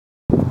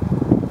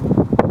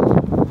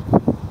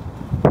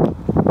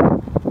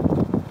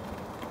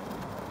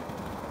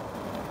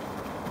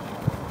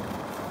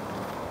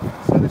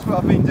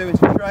I've been doing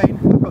to train.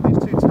 I've got these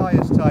two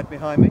tyres tied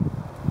behind me.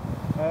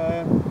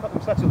 I've got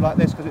them set up like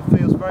this because it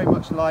feels very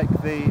much like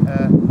the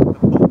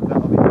pulk that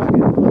I'll be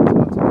dragging in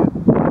Antarctic.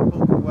 The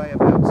pulk will weigh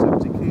about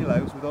 70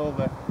 kilos with all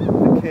the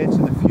kit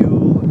and the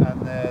fuel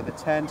and the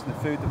tent and the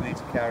food that we need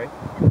to carry.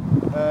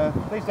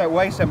 These don't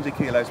weigh 70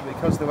 kilos, but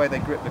because of the way they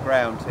grip the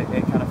ground,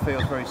 it kind of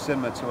feels very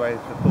similar to the way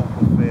the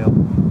pulk will feel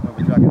when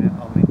we're dragging it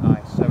on the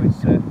ice. So it's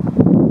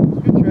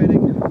good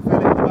training. I can feel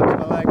it in the backs of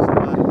my legs and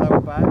my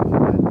lower back,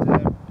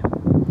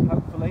 and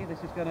hopefully this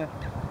is going to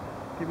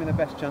give me the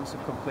best chance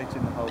of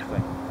completing the whole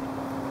thing.